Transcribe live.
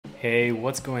Hey,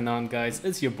 what's going on, guys?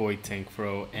 It's your boy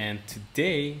Tankfro, and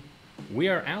today we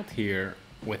are out here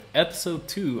with episode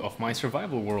 2 of my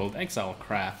survival world,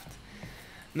 Exilecraft.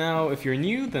 Now, if you're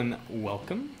new, then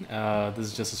welcome. This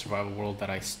is just a survival world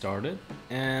that I started,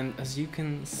 and as you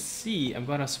can see, I've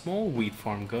got a small wheat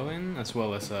farm going, as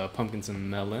well as pumpkins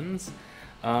and melons.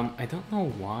 I don't know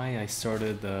why I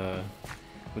started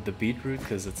with the beetroot,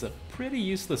 because it's a pretty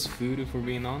useless food if we're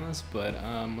being honest, but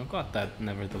I've got that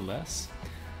nevertheless.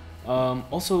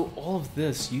 Also, all of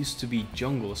this used to be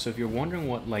jungle, so if you're wondering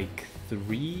what like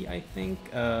 3, I think,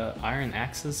 iron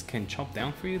axes can chop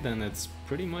down for you, then it's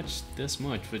pretty much this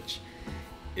much, which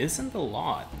isn't a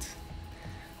lot.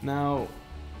 Now,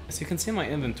 as you can see in my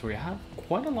inventory, I have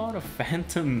quite a lot of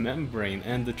phantom membrane,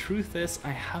 and the truth is I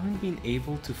haven't been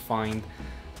able to find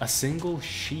a single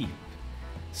sheep.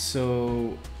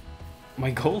 So my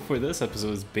goal for this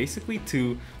episode is basically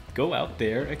to go out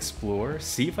there, explore,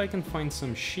 see if I can find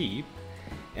some sheep,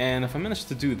 and if I manage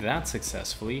to do that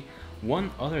successfully, one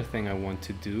other thing I want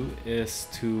to do is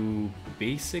to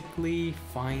basically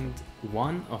find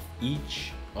one of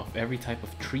each of every type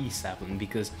of tree sapling,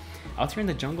 because out here in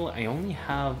the jungle I only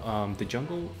have the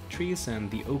jungle trees and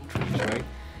the oak trees, right?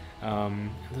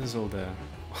 This is all the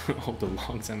all the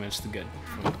logs I managed to get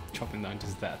from chopping down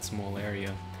just that small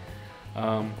area.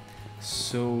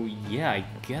 So yeah, I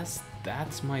guess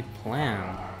that's my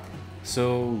plan.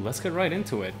 So let's get right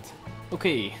into it.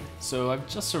 Okay, so I've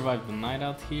just survived the night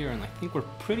out here, and I think we're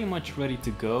pretty much ready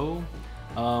to go.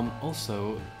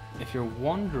 Also, if you're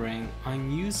wondering,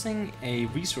 I'm using a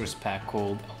resource pack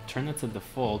called Alternative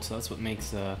Default, so that's what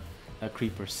makes a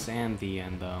creeper sandy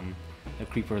and a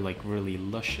creeper like really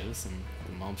luscious and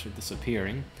the mobs are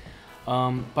disappearing.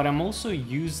 But I'm also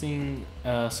using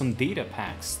some data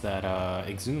packs that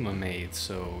Exuma made,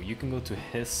 so you can go to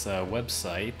his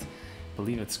website. I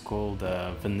believe it's called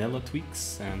Vanilla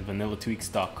Tweaks and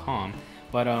vanillatweaks.com.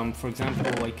 But for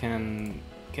example, I can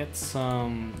get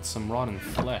some rotten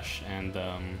flesh, and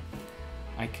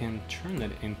I can turn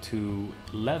it into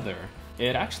leather.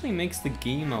 It actually makes the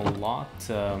game a lot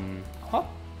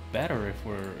better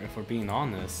if we're being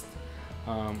honest.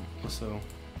 Also,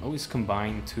 always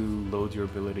combine 2 low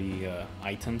durability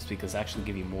items, because they actually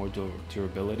give you more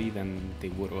durability than they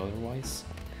would otherwise.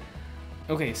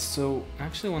 Okay, so I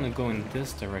actually want to go in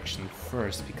this direction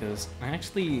first, because I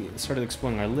actually started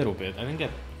exploring a little bit. I didn't get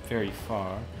very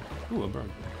far. Ooh, a bird.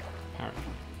 Parrot.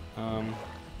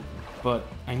 But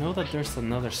I know that there's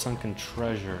another sunken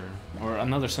treasure, or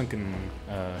another sunken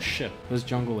ship. This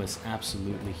jungle is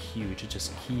absolutely huge. It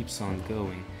just keeps on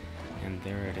going. And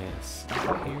there it is.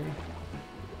 Here.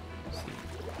 Let's see.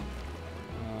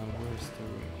 Where's the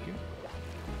room here?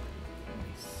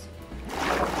 Nice.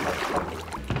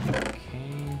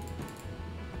 Okay.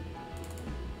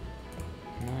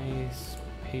 Nice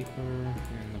paper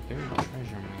and a buried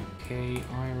treasure map. Okay,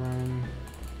 iron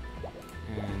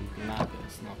and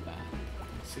lapis, not bad.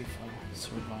 Let's see if I'll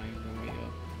survive the way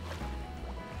up.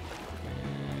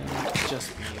 And just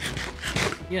me.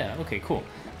 Yeah, okay, cool.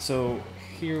 So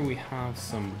here we have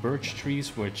some birch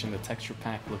trees, which in the texture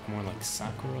pack look more like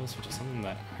sakuras, which is something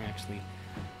that I actually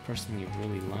personally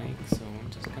really like. So I'm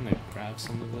just gonna grab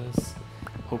some of this,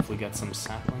 hopefully get some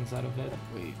saplings out of it.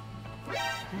 Wait.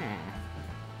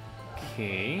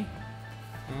 Okay.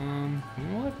 You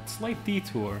know what? Slight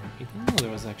detour. I didn't know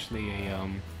there was actually a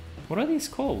what are these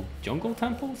called? Jungle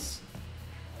temples?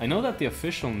 I know that the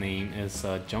official name is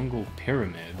Jungle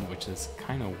Pyramid, which is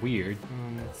kind of weird.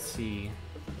 Let's see.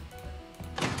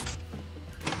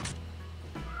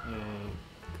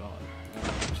 God.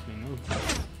 Actually, no.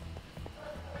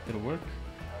 Did it work?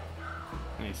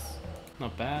 Nice.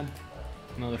 Not bad.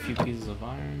 Another few pieces of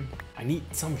iron. I need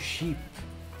some sheep.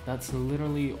 That's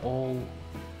literally all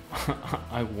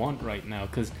I want right now,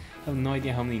 because I have no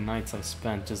idea how many nights I've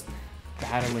spent just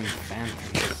battling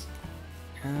phantoms.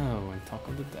 Oh, and talk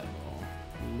of the devil.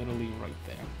 Literally right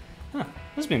there. Huh,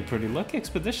 this has been a pretty lucky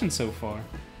expedition so far.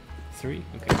 3?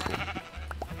 Okay, cool.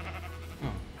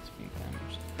 Oh, it's being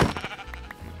damaged.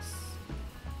 Nice.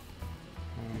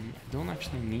 I don't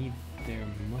actually need their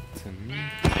mutton.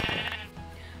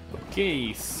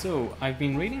 Okay, so I've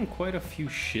been raiding quite a few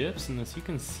ships, and as you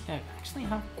can see, I actually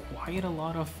have quite a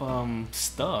lot of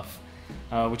stuff,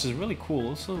 which is really cool.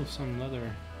 Also some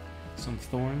leather, some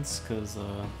thorns, cause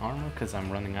armor, cause I'm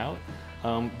running out.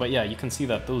 But yeah, you can see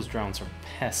that those drowns are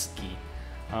pesky.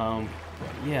 But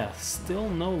yeah, still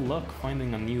no luck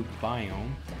finding a new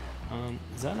biome.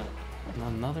 Is that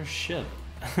another ship?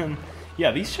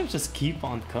 Yeah, these ships just keep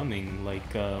on coming,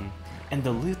 like and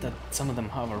the loot that some of them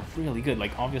have are really good.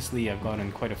 Like, obviously I've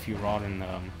gotten quite a few rotten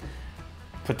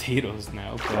potatoes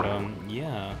now, but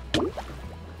yeah.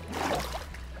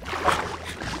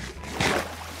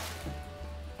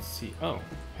 Oh,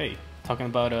 hey, talking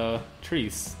about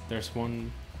trees, there's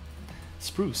one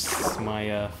spruce,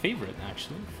 my favorite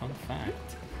actually, fun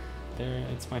fact.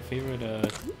 It's my favorite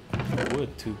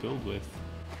wood to build with.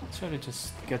 Let's try to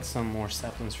just get some more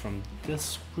saplings from this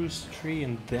spruce tree,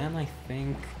 and then I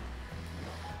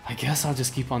guess I'll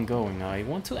just keep on going. I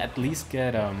want to at least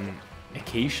get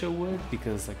acacia wood,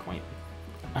 because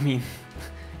I mean,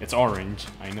 it's orange,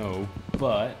 I know,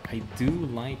 but I do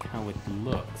like how it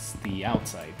looks, the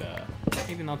outside,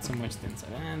 maybe not so much the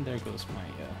inside. And there goes my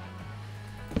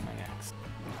axe.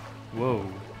 Whoa,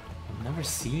 I've never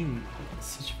seen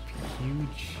such a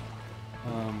huge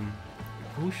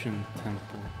ocean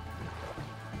temple.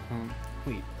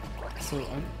 Wait, so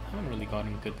I haven't really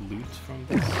gotten good loot from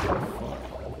this so far.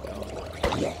 Oh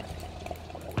god.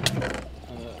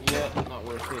 Yeah, not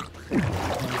worth it.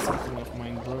 And something of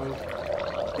mine broke.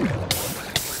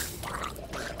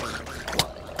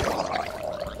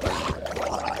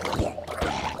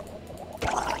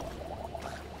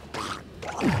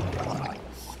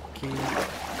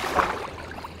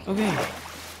 Okay,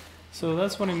 so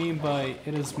that's what I mean by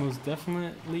it is most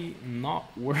definitely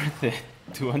not worth it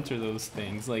to enter those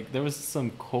things. Like, there was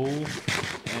some coal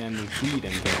and wheat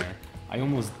in there. I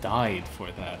almost died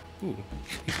for that. Ooh,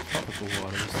 these tropical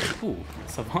waters. Ooh,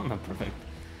 savanna, perfect.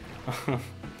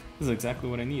 This is exactly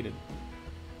what I needed.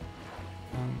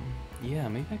 Yeah,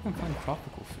 maybe I can find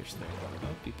tropical fish there though. That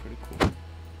would be pretty cool.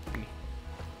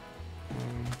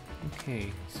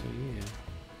 Okay, so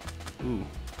yeah. Ooh,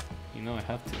 you know I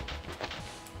have to.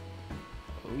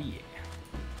 Oh yeah,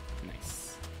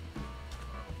 nice.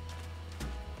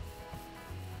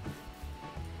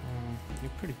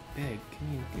 You're pretty big.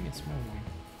 Give me a small one.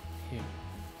 Here.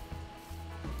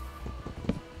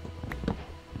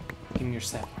 Give me your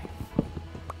sapling.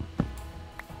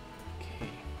 Okay.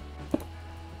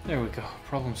 There we go.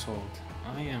 Problem solved.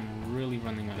 I am really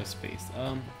running out of space.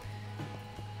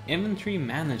 Inventory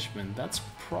management. That's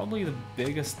probably the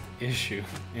biggest issue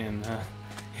in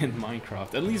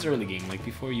Minecraft. At least early game, like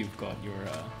before you've got your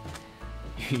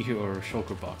your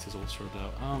shulker boxes all sorted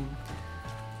out.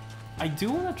 I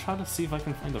do want to try to see if I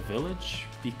can find a village,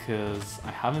 because I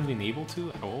haven't been able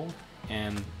to at all,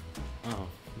 and oh,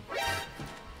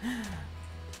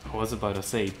 I was about to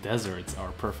say deserts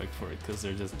are perfect for it because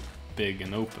they're just big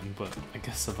and open, but I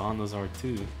guess savannas are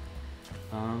too.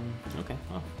 Okay,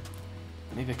 well,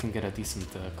 maybe I can get a decent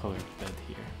colored bed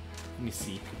here. Let me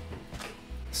see.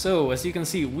 So, as you can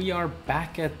see, we are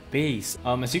back at base.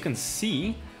 As you can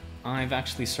see, I've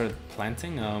actually started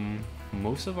planting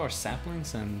most of our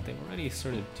saplings, and they've already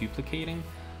started duplicating.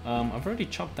 I've already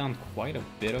chopped down quite a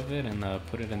bit of it and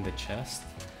put it in the chest.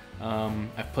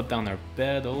 I've put down our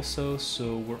bed also,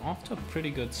 so we're off to a pretty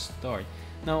good start.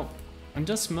 Now, I'm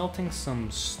just melting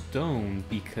some stone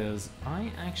because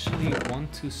I actually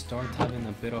want to start having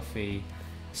a bit of a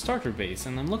starter base,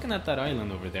 and I'm looking at that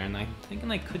island over there, and I'm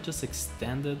thinking I could just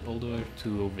extend it all the way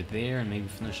to over there and maybe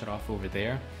finish it off over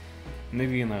there.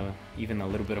 Maybe even a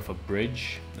little bit of a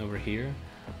bridge over here.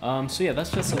 So yeah, that's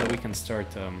just so that we can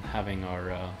start having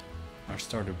our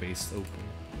starter base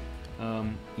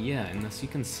open. Yeah, and as you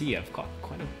can see, I've got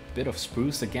quite a bit of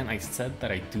spruce. Again, I said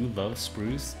that I do love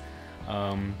spruce.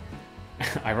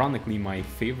 Ironically, my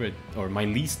favorite, or my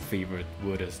least favorite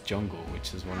wood is jungle,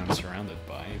 which is what I'm surrounded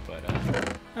by, but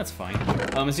that's fine.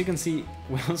 As you can see,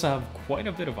 we also have quite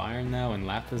a bit of iron now, and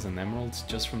lapis and emeralds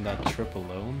just from that trip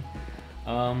alone.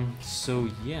 So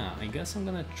yeah, I guess I'm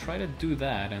gonna try to do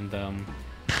that, and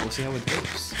we'll see how it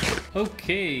goes.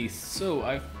 Okay, so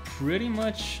I've pretty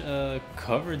much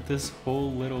covered this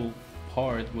whole little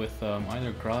part with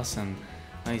either grass and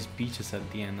nice beaches at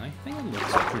the end. I think it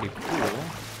looks pretty cool.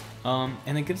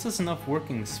 And it gives us enough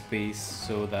working space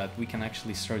so that we can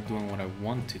actually start doing what I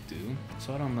want to do.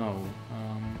 So I don't know,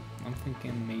 I'm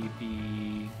thinking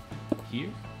maybe here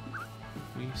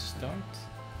we start.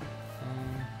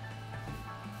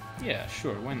 Yeah,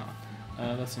 sure, why not?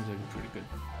 That seems like a pretty good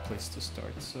place to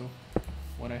start. So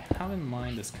what I have in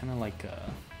mind is kind of like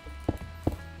a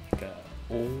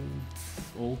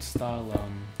old style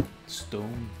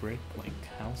stone brick like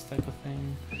house type of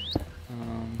thing.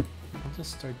 I'll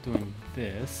just start doing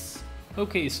this.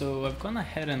 Okay, so I've gone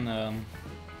ahead and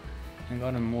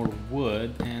gotten more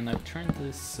wood, and I've turned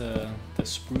this the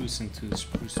spruce into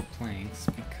spruce planks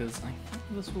because I think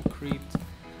this will create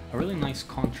a really nice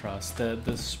contrast.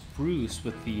 The spruce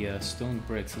with the stone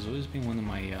bricks has always been one of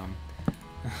my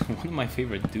one of my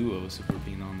favorite duos, if we're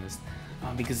being honest,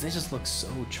 because they just look so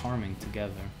charming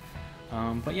together.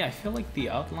 But yeah, I feel like the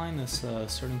outline is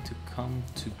starting to come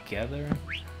together.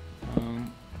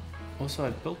 Also,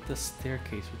 I built this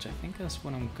staircase, which I think is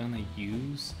what I'm gonna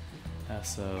use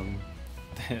as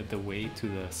the way to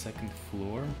the second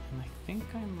floor, and I think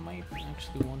I might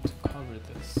actually want to cover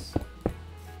this.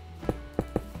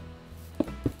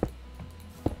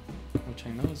 Which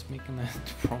I know is making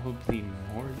it probably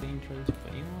more dangerous,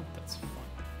 but you know what, that's fine.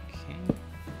 Okay.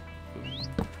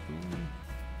 Boom, boom,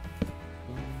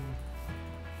 boom.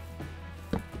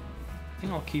 I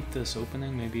think I'll keep this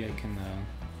opening. Maybe I can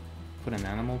put an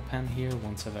animal pen here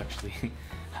once I've actually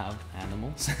have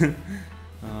animals.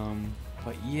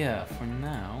 But yeah, for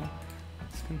now,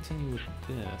 let's continue with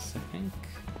this. I think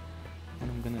what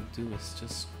I'm gonna do is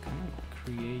just kind of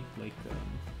create like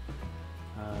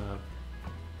a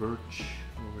birch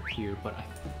over here, but I'm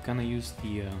gonna use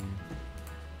the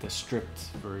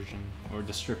stripped version or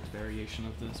the stripped variation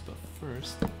of this. But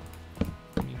first,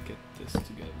 let me get this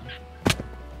together.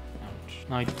 Ouch.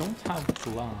 Now I don't have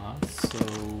glass, so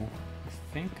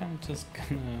I think I'm just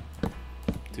gonna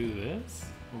do this.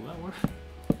 Will that work?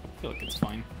 I feel like it's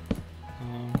fine.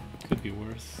 Could be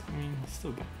worse. I mean,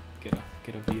 still get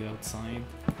a view outside,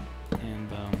 and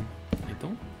I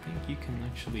don't think you can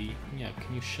actually. Yeah,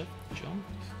 can you shift jump?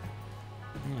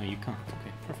 No, you can't.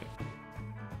 Okay, perfect.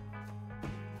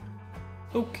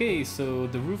 Okay, so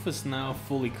the roof is now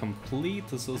fully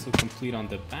complete. It's also complete on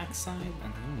the back side,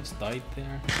 and I almost died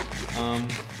there.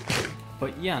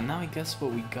 But yeah, now I guess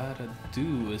what we gotta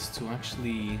do is to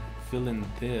actually fill in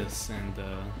this and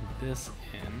this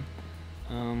in.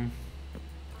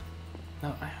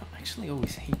 Now I actually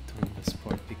always hate doing this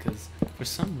part because for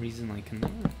some reason I can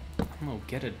never, I don't know,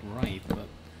 get it right, but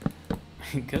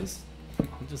I guess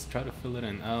I'll just try to fill it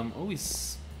in.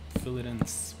 Always fill it in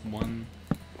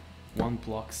one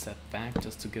block set back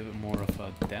just to give it more of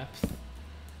a depth.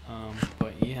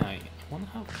 But yeah, I want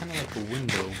to have kind of like a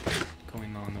window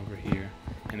going on over here.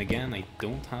 And again, I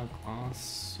don't have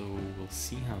glass, so we'll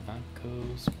see how that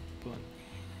goes. But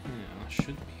yeah, it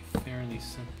should be fairly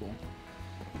simple.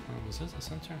 Is this the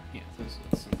center? Yeah, this is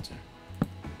the center.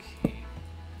 Okay.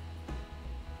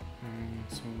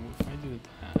 So if I do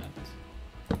that,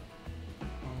 how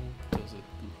does it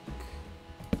look?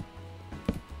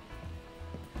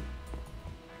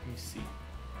 Let me see.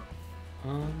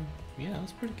 Yeah,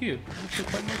 that's pretty cute. I actually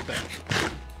quite like that.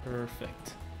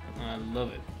 Perfect. I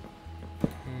love it.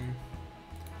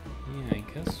 Yeah, I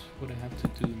guess what I have to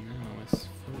do now is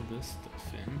fill this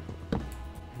stuff in.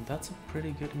 And that's a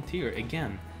pretty good interior.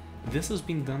 Again, this has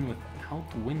been done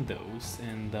without windows,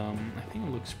 and I think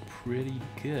it looks pretty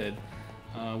good.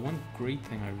 One great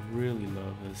thing I really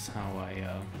love is how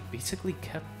I basically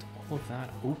kept all of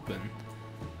that open.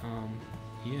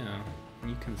 Yeah,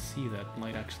 you can see that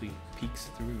light actually peeks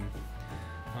through.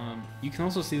 You can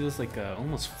also see this like a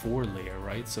almost 4 layer,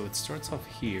 right? So it starts off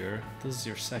here, this is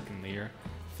your second layer,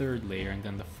 third layer, and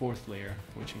then the fourth layer,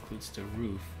 which includes the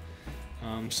roof.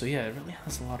 So yeah, it really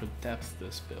has a lot of depth,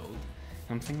 this build.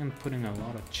 I'm thinking of putting a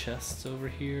lot of chests over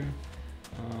here,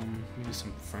 maybe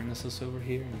some furnaces over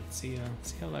here, and see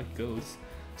how that goes.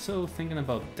 So thinking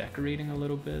about decorating a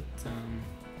little bit,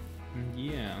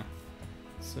 yeah.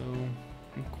 So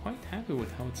I'm quite happy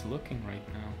with how it's looking right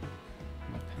now.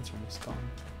 My pencil is gone.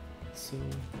 So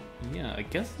yeah, I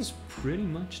guess it's pretty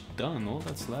much done. All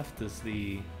that's left is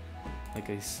the, like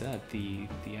I said, the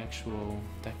actual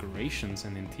decorations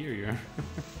and interior.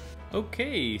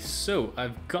 Okay, so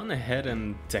I've gone ahead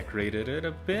and decorated it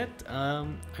a bit. I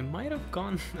might have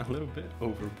gone a little bit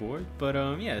overboard, but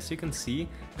yeah, as you can see,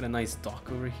 got a nice dock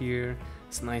over here.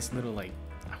 It's a nice little, like,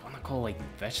 I want to call like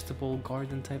vegetable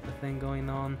garden type of thing going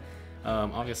on.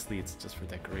 Obviously it's just for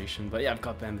decoration, but yeah, I've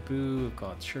got bamboo, I've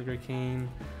got sugarcane.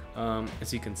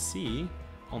 As you can see,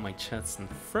 all my chests and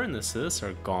furnaces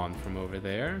are gone from over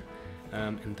there,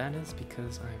 and that is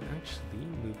because I've actually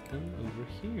moved them over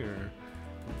here.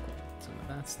 I've got some of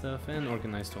that stuff and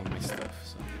organized all my stuff,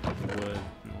 so wood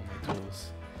and all my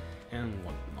tools and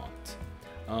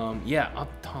whatnot. Yeah,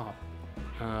 up top,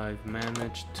 I've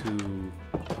managed to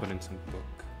put in some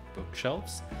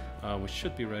bookshelves, which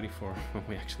should be ready for when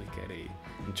we actually get a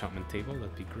enchantment table.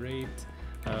 That'd be great.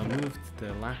 Moved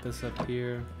the lapis up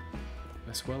here,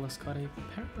 as well as got a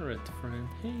parrot friend.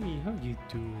 Hey, how you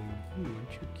doing? Ooh,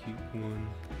 aren't you a cute one?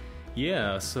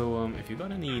 Yeah, so if you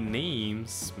got any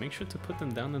names, make sure to put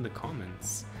them down in the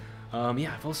comments.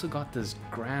 Yeah, I've also got this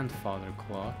grandfather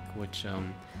clock, which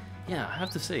yeah, I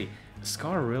have to say,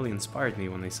 Scar really inspired me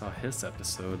when I saw his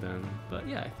episode, but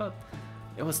yeah, I thought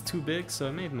it was too big, so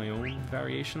I made my own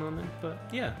variation on it. But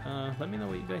yeah, let me know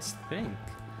what you guys think.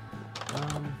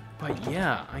 But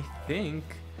yeah, I think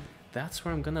that's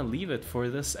where I'm gonna leave it for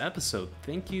this episode.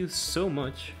 Thank you so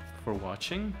much for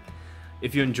watching.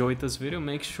 If you enjoyed this video,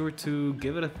 make sure to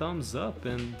give it a thumbs up,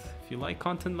 and if you like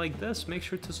content like this, make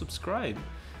sure to subscribe.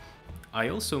 I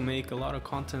also make a lot of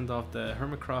content off the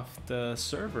Hermitcraft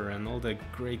server and all the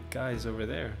great guys over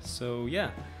there. So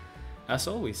yeah, as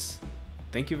always,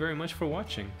 thank you very much for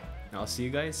watching. I'll see you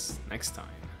guys next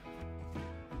time.